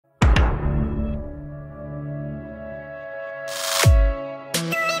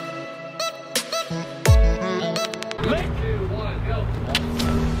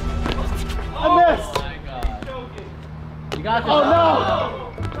got this. Oh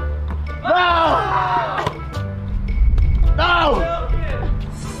no! No! No!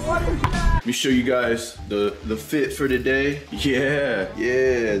 Let me show you guys the fit for today. Yeah,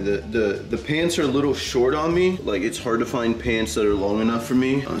 the pants are a little short on me. Like, it's hard to find pants that are long enough for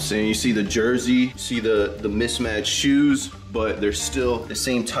me. I'm saying, you see the jersey, you see the mismatched shoes, but they're still the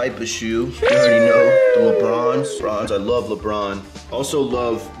same type of shoe. You already know the LeBrons. I love LeBron. Also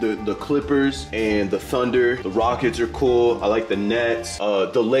love the Clippers and the Thunder. The Rockets are cool. I like the Nets.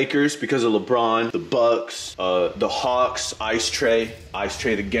 The Lakers because of LeBron. The Bucks. The Hawks. Ice Tray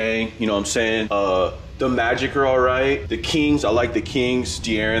the gang. You know what I'm saying? The Magic are all right. The Kings, I like the Kings.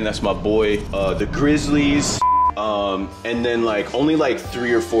 De'Aaron, that's my boy. The Grizzlies. And then like only like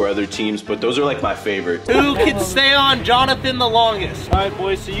 3 or 4 other teams, but those are like my favorites. Who can stay on Jonathan the longest? All right,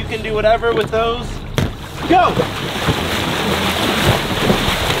 boys, so you can do whatever with those. Go!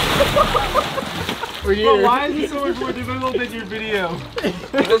 We're here. Bro, why is it so much more difficult than your video?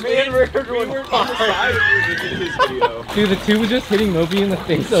 Because me and Rick are doing on the side of his video. Dude, the two was just hitting Moby in the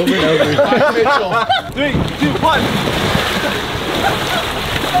face over and over. 3, 2, 1.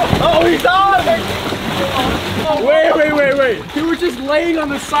 Oh, he's on! Wait. You were just laying on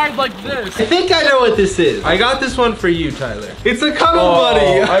the side like this. I think I know what this is. I got this one for you, Tyler. It's a cuddle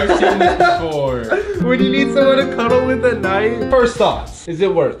buddy. I've seen this before. When you need someone to cuddle with at night. First thoughts, is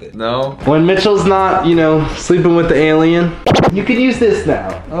it worth it? No. When Mitchell's not, you know, sleeping with the alien, you can use this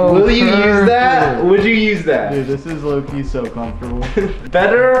now. Oh, will you use that? Would you use that? Dude, this is low-key so comfortable.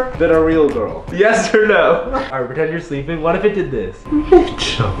 Better than a real girl. Yes or no? Alright, pretend you're sleeping. What if it did this?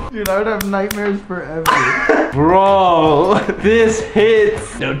 Mitchell. Dude, I would have nightmares forever. Bro, this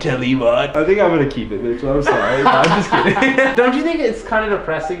hits. Don't tell Yvonne. I think I'm gonna keep it, Mitchell. I'm sorry. No, I'm just kidding. Don't you think it's kind of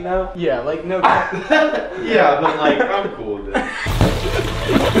depressing though? Yeah, like no. Yeah, but like, I'm cool with it.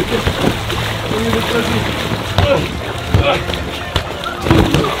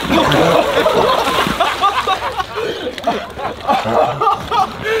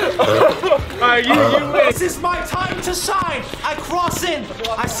 Alright, you win. This is my time to shine. I cross in.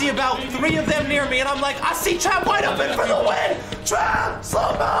 I see about 3 of them near me, and I'm like, I see Trav wide open for the win. Trav,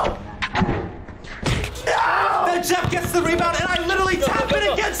 slow-mo. No! Then Jeff gets the rebound, and I literally tap it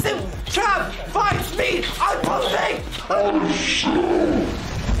against him. Trav finds me. I'm pumping. Oh, shit.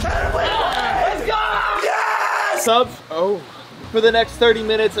 Let's go! Yes! Subs. Oh. For the next 30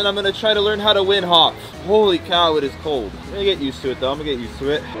 minutes, and I'm gonna try to learn how to win Hawk. Holy cow, it is cold. I'm gonna get used to it though. I'm gonna get used to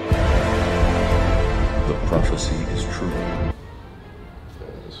it. The prophecy is true.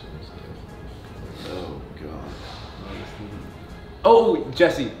 Oh God. Oh,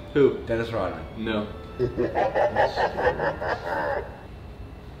 Jesse. Who? Dennis Rodman. No. That's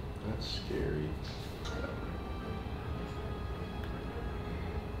scary.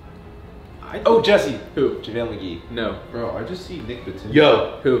 Oh, Jesse. Who? JaVale McGee. No. Bro, I just see Nick Batum.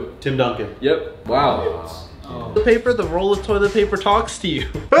 Yo. Who? Tim Duncan. Yep. Wow. The paper, the roll of toilet paper talks to you.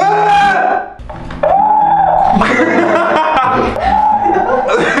 That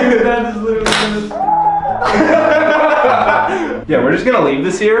is literally Yeah, we're just gonna leave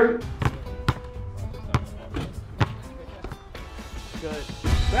this here. Good.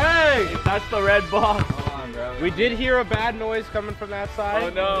 Hey, that's the red box. We did hear a bad noise coming from that side. Oh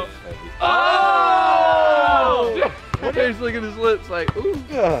no. Oh! He's licking at his lips like, ooh.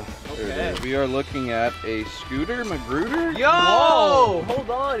 Okay. We are looking at a Scooter Magruder. Yo! Whoa!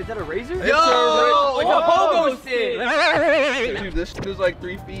 Hold on, is that a razor? Yo! Like a pogo stick! Dude, this is like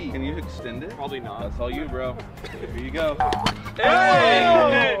 3 feet. Can you extend it? Probably not. That's all you, bro. Here you go.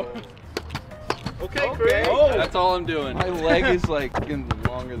 Hey! Okay, great. Oh, that's all I'm doing. My leg is like getting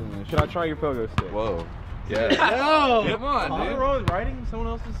longer than this. Should I try your pogo stick? Whoa. Yeah. No! Come on, dude. wrong with writing someone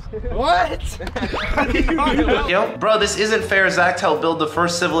else's? What? Yo, bro, this isn't fair. Zach helped build the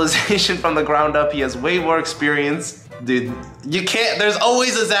first civilization from the ground up. He has way more experience. Dude, you can't, there's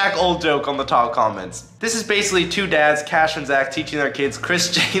always a Zach old joke on the top comments. This is basically 2 dads, Cash and Zach, teaching their kids,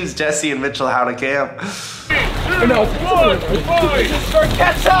 Chris, James, Jesse, and Mitchell how to camp. No, start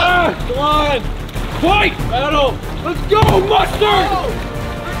catch up! Come on! Fight! Battle! Let's go, Mustard!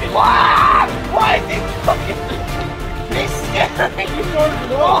 What? Why is he fucking... He's scary!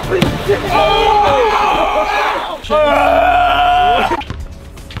 Holy shit! Oh!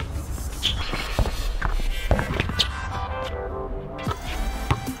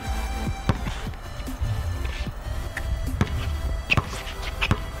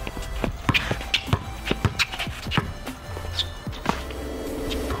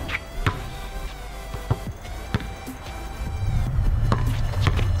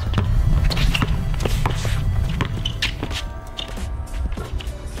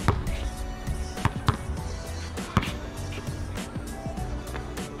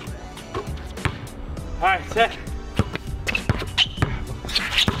 right, set.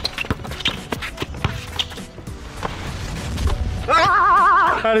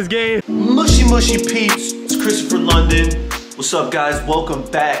 That is game. Mushy peeps, it's Christopher London. What's up guys, welcome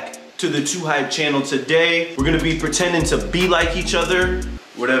back to the Too Hype channel. Today, we're gonna be pretending to be like each other.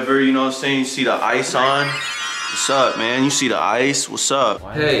 Whatever, you know what I'm saying? You see the ice on? What's up, man? You see the ice? What's up?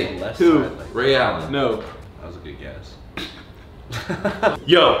 Hey, who? Ray Allen. No. That was a good guess.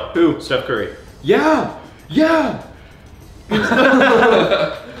 Yo, who? Steph Curry. Yeah! Yeah!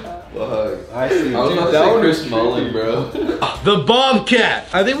 I see. I was about to say Chris Mullin, bro. The Bobcat.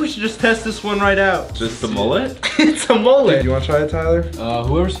 I think we should just test this one right out. Just the mullet? It's a mullet. You want to try it, Tyler?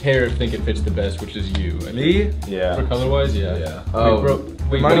 Whoever's hair I think it fits the best, which is you. I mean, Me? Yeah. for color-wise, yeah. Oh, bro.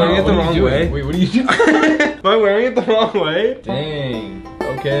 Am I wearing it the wrong way? Wait, what are you doing? Am I wearing it the wrong way? Dang.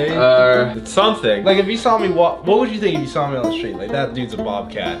 Okay. It's something. Like if you saw me walk, what would you think if you saw me on the street? Like that dude's a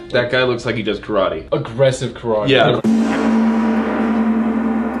Bobcat. That guy looks like he does karate. Aggressive karate. Yeah.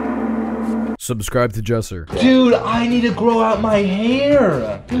 Subscribe to Jesser. Dude, I need to grow out my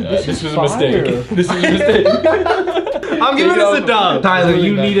hair. Dude, This was a mistake. This is a mistake. I'm giving this a dub. Tyler,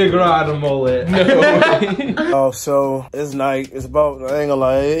 you need to grow out a mullet. Oh, so it's night. It's about, I ain't gonna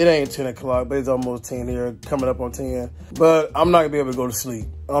lie, it ain't 10 o'clock, but it's almost 10 here, coming up on 10. But I'm not gonna be able to go to sleep.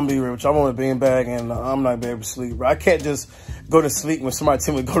 I'm gonna be real with you. I'm on a beanbag and I'm not gonna be able to sleep, bro. I can't just go to sleep when somebody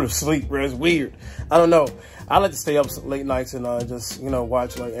tell me to go to sleep, bro. It's weird. I don't know. I like to stay up late nights and just, you know,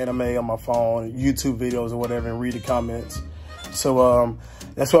 watch like anime on my phone, YouTube videos or whatever, and read the comments. So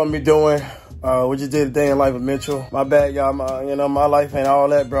that's what I'm be doing. We just did a day in life with Mitchell. My bad, y'all. You know, my life ain't all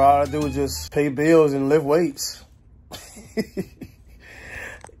that, bro. All I do is just pay bills and lift weights.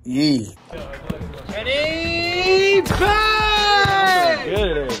 Yeah.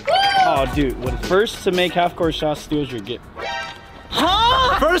 Oh, dude, first to make half-court shots steals your gift.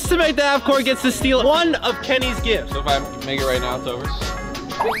 Huh? First to make the half-court gets to steal one of Kenny's gifts. So if I make it right now, it's over?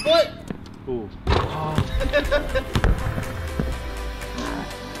 What? Ooh.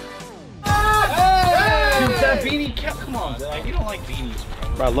 Dude, that beanie cap, come on, like, you don't like beanies,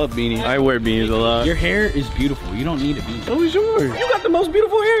 bro. I love beanies. I wear beanies a lot. Your hair is beautiful. You don't need a beanie. So is yours. You got the most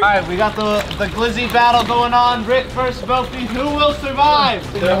beautiful hair. All right, we got the glizzy battle going on. Rick versus Bofi. Who will survive?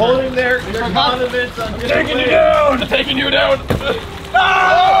 They're holding their condiments on Taking you down. Taking you down.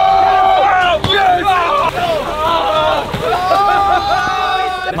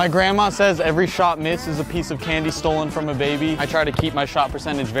 My grandma says every shot missed is a piece of candy stolen from a baby. I try to keep my shot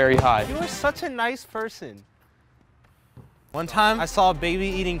percentage very high. You are such a nice person. One time, I saw a baby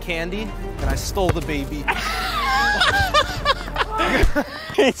eating candy, and I stole the baby.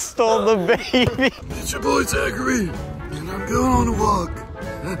 He stole the baby. It's your boy Zachary, and I'm going on a walk.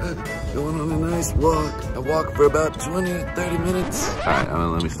 Going on a nice walk. I walk for about 20 to 30 minutes. All right,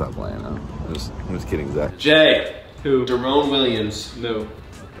 let me stop playing now. I'm just kidding, Zach. Jay. Who? Jerome Williams. No.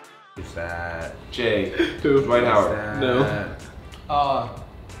 Who's that? Jay. Who? Dwight Howard. No.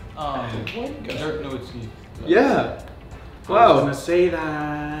 Dirk Nowitzki. Yeah. I was gonna say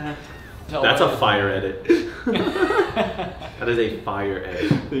that. That's a fire edit. That is a fire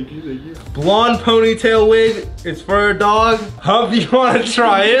edit. Thank you. Blonde ponytail wig. It's for a dog. Hump, you want to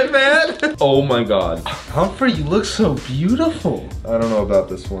try it, man? Oh my God. Humphrey, you look so beautiful. I don't know about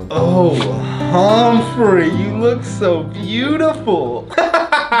this one. Oh, Humphrey, you look so beautiful.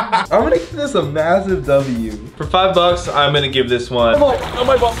 I'm gonna give this a massive W. For $5, I'm gonna give this one. Oh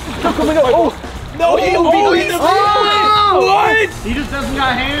my ball. Oh. No, he what? He just doesn't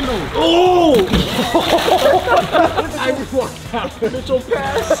got handled. Oh! I just walked out. Mitchell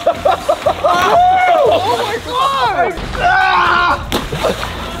pass. Oh my God!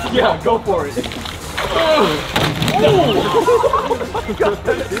 Yeah, go for it. Oh my God.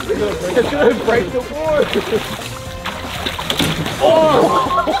 It's gonna break the board. Oh!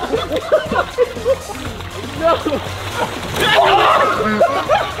 No!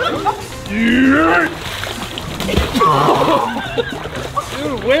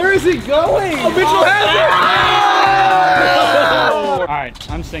 Dude, where is it going? Oh, Mitchell has it! All right,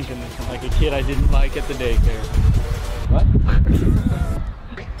 I'm sinking this one like a kid I didn't like at the daycare. What?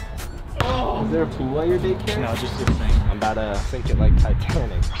 Oh. Is there a pool at your daycare? No, just this thing. I'm about to sink it like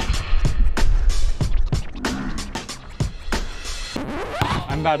Titanic.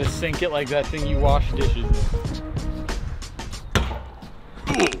 I'm about to sink it like that thing you wash dishes with.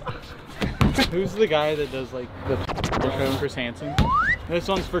 Who's the guy that does like the show? Chris Hansen. This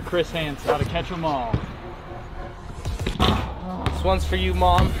one's for Chris Hansen. Gotta catch them all. This one's for you,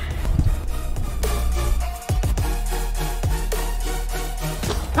 Mom.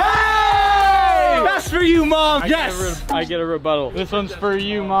 Hey! That's for you, Mom. Yes. I get a rebuttal. This one's for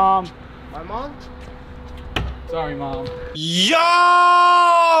you, Mom. My mom? Sorry, Mom. Yo!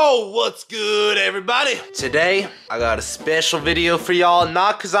 What's good, everybody? Today, I got a special video for y'all.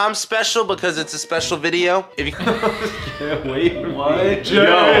 Not because I'm special, because it's a special video. If you Wait, what?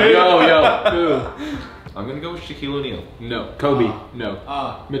 Yo. I'm gonna go with Shaquille O'Neal. No. Kobe.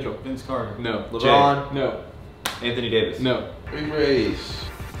 No. Mitchell. Vince Carter. No. LeBron. No. Anthony Davis. No. Big race.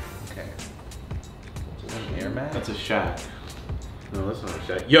 Okay. Air Max? That's a Shaq. No, that's not a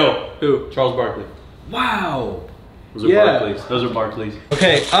Shaq. Yo! Who? Charles Barkley. Wow. Those are Barclays. Those are Barclays.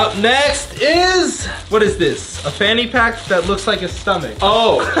 Okay, up next is, what is this? A fanny pack that looks like a stomach.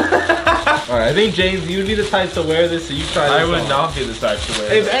 Oh! Alright, I think James, you would be the type to wear this, so you try this I would on. not be the type to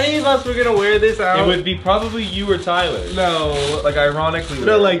wear If any of us were gonna wear this out, it would be probably you or Tyler. no. Like, ironically.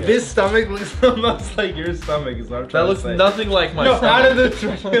 No, like this stomach looks almost like your stomach is what I'm That trying looks to say. nothing like my No, stomach. out of the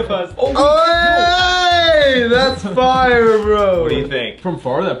three of us. Hey, that's fire, bro. What do you think? From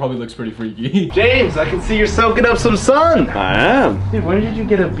far, that probably looks pretty freaky. James, I can see you're soaking up some sun. I am. Dude, when did you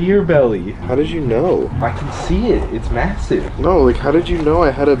get a beer belly? How did you know? I can see it. It's massive. No, like how did you know I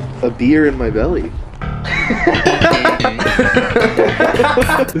had a beer in my belly?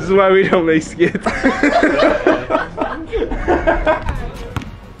 This is why we don't make skits.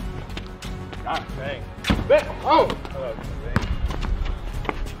 God dang. Oh!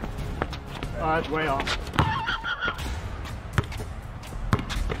 Oh, that's way off.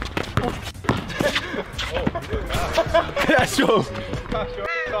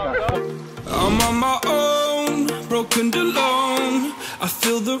 I'm on my own, broken and alone. I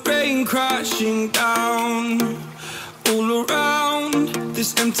feel the rain crashing down all around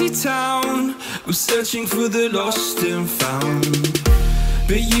this empty town. I'm searching for the lost and found,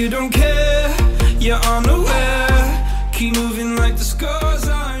 but you don't care, you're unaware. Keep moving